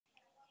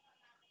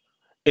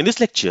In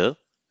this lecture,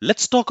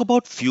 let's talk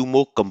about few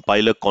more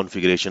compiler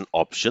configuration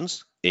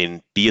options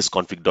in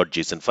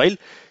tsconfig.json file,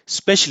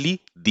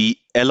 especially the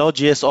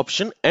allowJs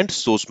option and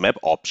sourceMap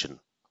option.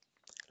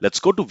 Let's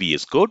go to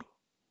VS Code,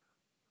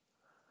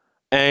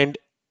 and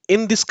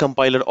in this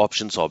compiler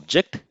options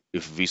object,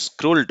 if we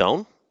scroll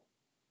down,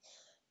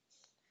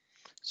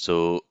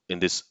 so in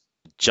this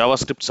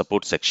JavaScript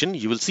support section,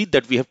 you will see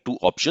that we have two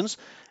options,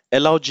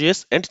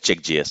 allowJs and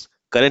checkjs.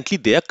 Currently,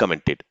 they are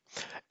commented,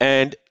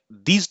 and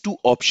these two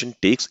options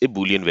takes a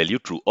Boolean value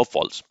true or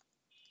false.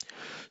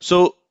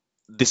 So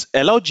this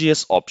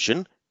allowJs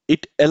option,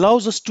 it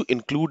allows us to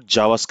include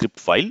JavaScript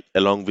file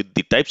along with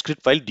the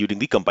TypeScript file during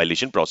the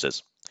compilation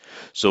process.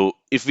 So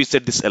if we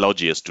set this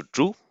allowJs to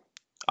true,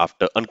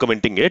 after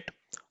uncommenting it,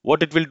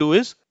 what it will do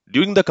is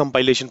during the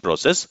compilation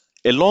process,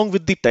 along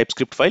with the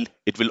TypeScript file,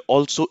 it will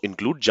also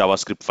include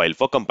JavaScript file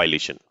for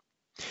compilation.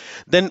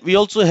 Then we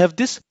also have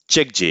this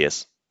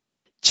checkjs.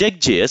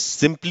 Checkjs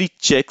simply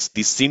checks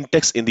the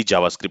syntax in the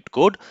JavaScript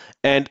code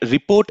and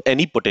report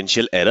any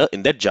potential error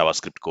in that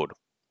JavaScript code.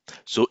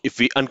 So if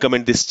we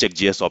uncomment this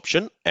checkjs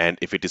option and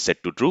if it is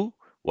set to true,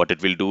 what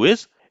it will do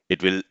is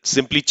it will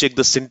simply check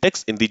the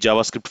syntax in the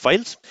JavaScript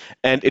files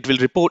and it will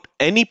report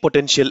any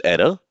potential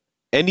error,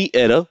 any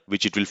error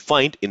which it will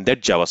find in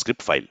that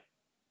JavaScript file.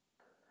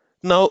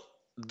 Now,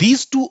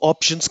 these two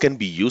options can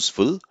be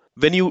useful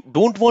when you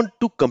don't want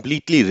to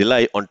completely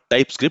rely on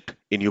TypeScript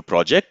in your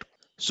project.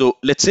 So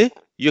let's say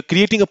you're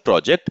creating a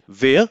project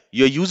where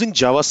you're using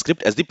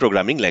JavaScript as the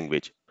programming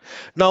language.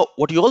 Now,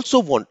 what you also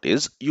want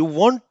is you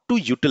want to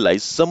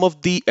utilize some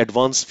of the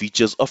advanced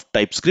features of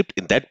TypeScript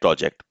in that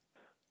project.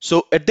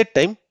 So at that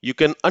time, you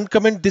can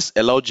uncomment this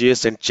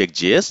allowJs and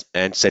checkjs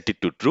and set it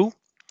to true.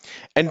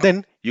 And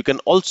then you can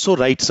also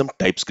write some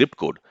TypeScript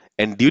code.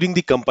 And during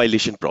the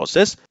compilation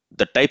process,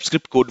 the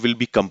TypeScript code will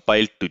be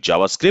compiled to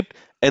JavaScript,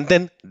 and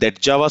then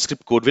that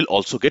JavaScript code will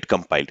also get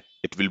compiled.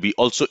 It will be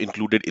also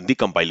included in the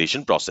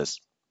compilation process.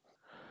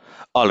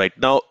 All right,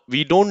 now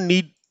we don't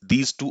need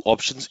these two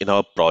options in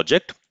our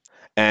project.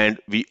 And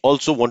we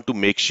also want to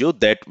make sure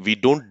that we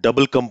don't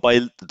double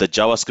compile the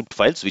JavaScript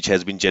files which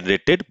has been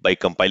generated by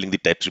compiling the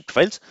TypeScript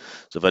files.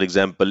 So for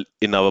example,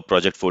 in our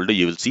project folder,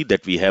 you will see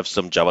that we have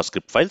some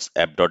JavaScript files,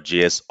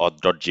 app.js,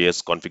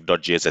 auth.js,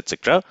 config.js,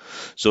 etc.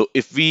 So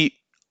if we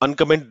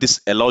uncomment this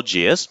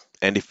allowJs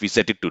and if we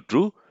set it to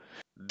true,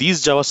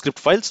 these JavaScript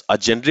files are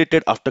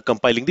generated after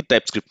compiling the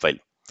TypeScript file.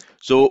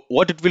 So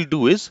what it will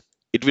do is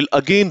it will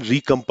again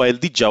recompile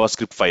the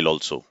JavaScript file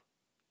also.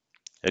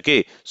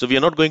 Okay, so we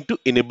are not going to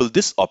enable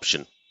this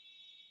option.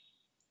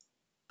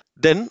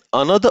 Then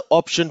another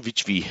option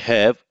which we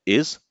have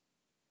is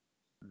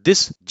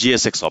this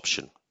JSX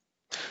option.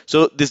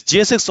 So this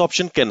JSX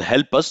option can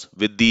help us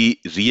with the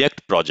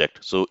React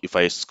project. So if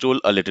I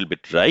scroll a little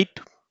bit right,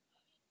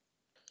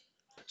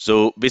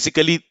 so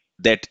basically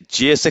that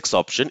JSX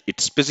option,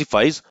 it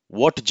specifies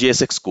what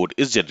JSX code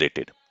is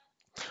generated.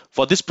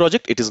 For this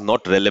project, it is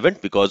not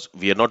relevant because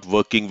we are not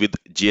working with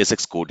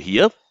JSX code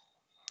here.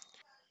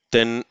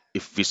 Then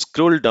if we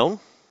scroll down,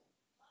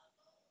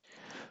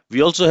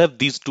 we also have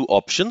these two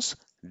options,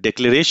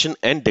 declaration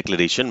and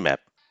declaration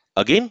map.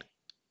 Again,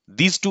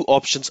 these two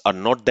options are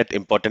not that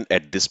important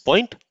at this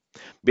point.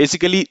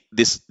 Basically,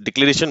 this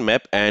declaration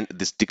map and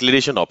this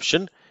declaration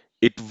option,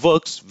 it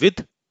works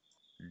with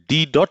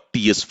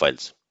d.ts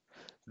files.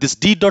 This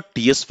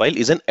d.ts file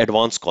is an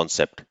advanced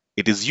concept.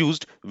 It is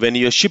used when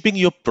you are shipping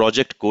your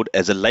project code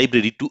as a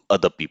library to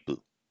other people.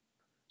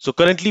 So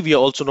currently, we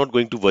are also not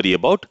going to worry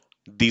about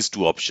these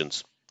two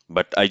options.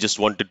 But I just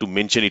wanted to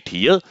mention it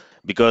here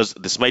because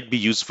this might be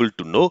useful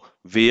to know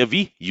where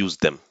we use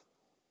them.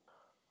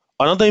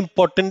 Another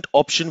important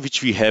option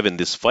which we have in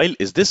this file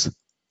is this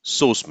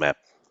source map.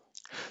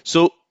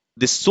 So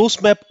this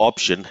source map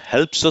option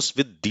helps us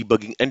with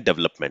debugging and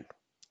development.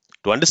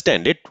 To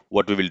understand it,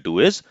 what we will do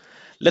is,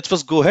 let's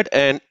first go ahead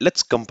and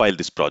let's compile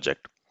this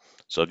project.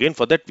 So again,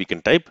 for that, we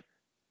can type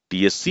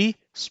tsc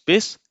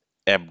space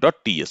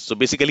app.ts. So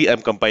basically,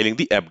 I'm compiling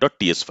the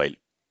app.ts file.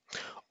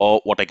 Or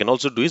what I can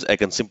also do is I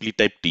can simply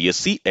type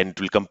tsc and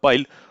it will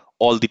compile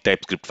all the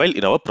TypeScript file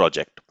in our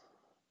project.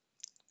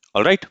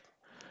 All right.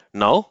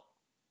 Now,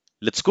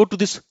 let's go to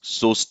this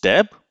source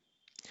tab.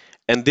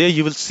 And there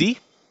you will see,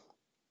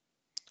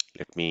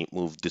 let me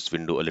move this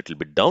window a little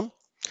bit down.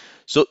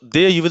 So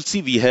there you will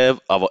see we have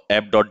our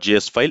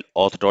app.js file,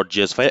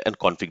 auth.js file, and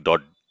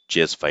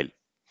config.js file.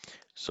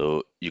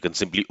 So you can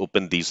simply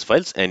open these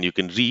files and you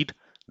can read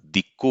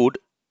the code,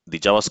 the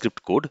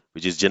JavaScript code,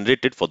 which is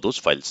generated for those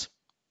files.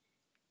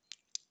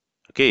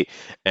 Okay,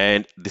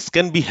 and this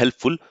can be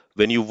helpful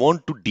when you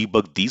want to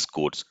debug these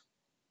codes.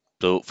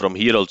 So from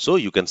here also,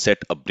 you can set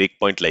a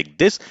breakpoint like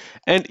this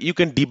and you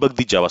can debug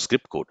the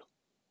JavaScript code.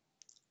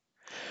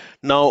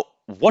 Now,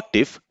 what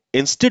if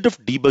instead of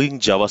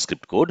debugging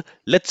JavaScript code,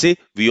 let's say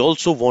we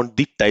also want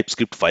the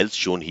TypeScript files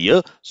shown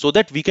here so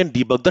that we can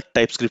debug the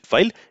TypeScript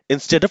file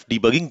instead of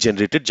debugging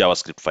generated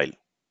JavaScript file.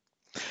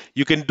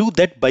 You can do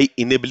that by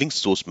enabling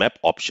source map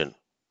option.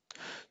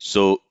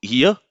 So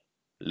here,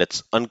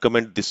 let's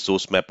uncomment this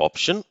source map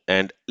option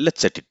and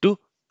let's set it to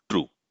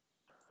true.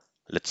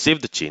 Let's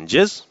save the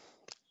changes.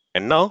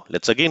 And now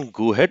let's again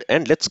go ahead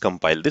and let's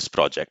compile this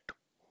project.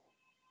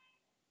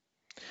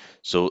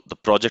 So the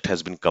project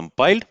has been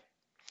compiled.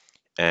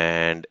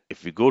 And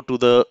if we go to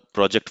the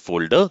project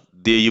folder,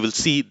 there you will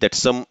see that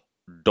some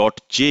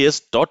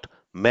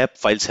 .js.map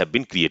files have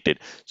been created.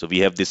 So we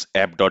have this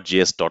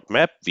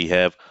app.js.map, we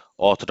have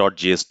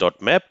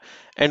auth.js.map,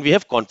 and we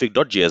have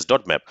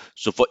config.js.map.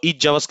 So for each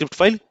JavaScript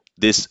file,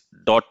 this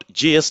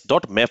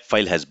 .js.map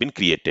file has been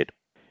created.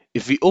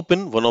 If we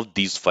open one of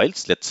these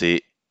files, let's say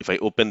if I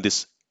open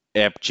this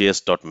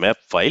app.js.map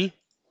file,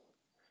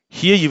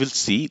 here you will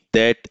see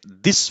that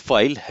this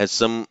file has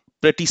some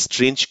pretty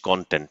strange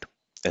content,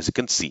 as you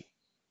can see.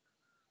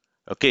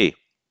 Okay,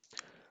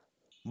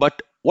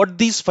 but what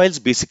these files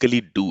basically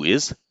do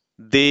is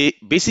they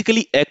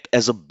basically act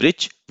as a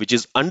bridge which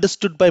is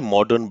understood by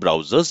modern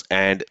browsers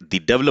and the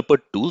developer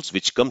tools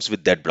which comes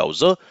with that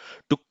browser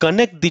to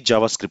connect the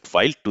JavaScript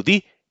file to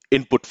the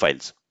input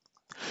files.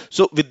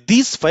 So with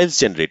these files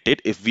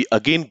generated, if we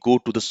again go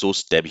to the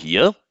source tab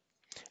here,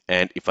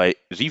 and if I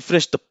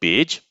refresh the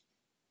page,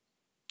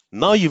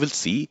 now you will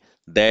see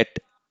that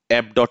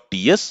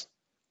app.ts,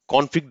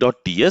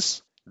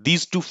 config.ts,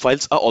 these two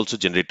files are also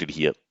generated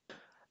here.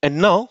 And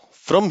now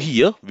from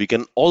here, we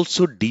can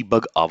also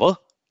debug our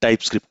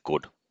TypeScript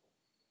code.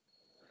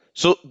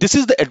 So this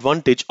is the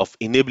advantage of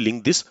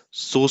enabling this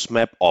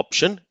sourceMap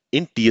option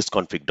in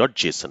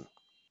tsconfig.json.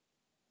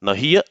 Now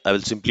here, I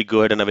will simply go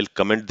ahead and I will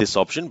comment this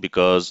option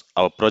because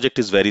our project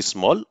is very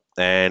small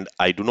and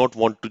I do not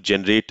want to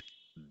generate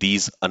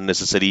these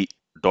unnecessary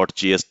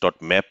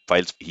 .js.map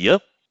files here.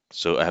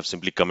 So I have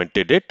simply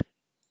commented it.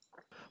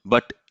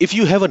 But if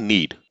you have a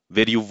need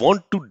where you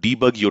want to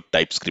debug your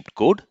TypeScript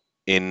code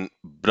in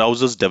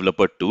browser's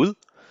developer tool,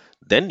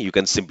 then you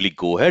can simply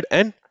go ahead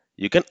and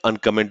you can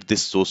uncomment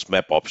this source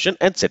map option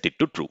and set it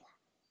to true.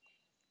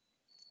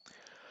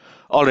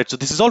 Alright, so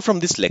this is all from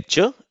this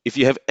lecture. If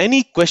you have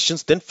any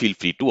questions, then feel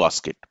free to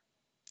ask it.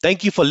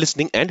 Thank you for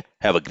listening and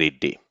have a great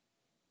day.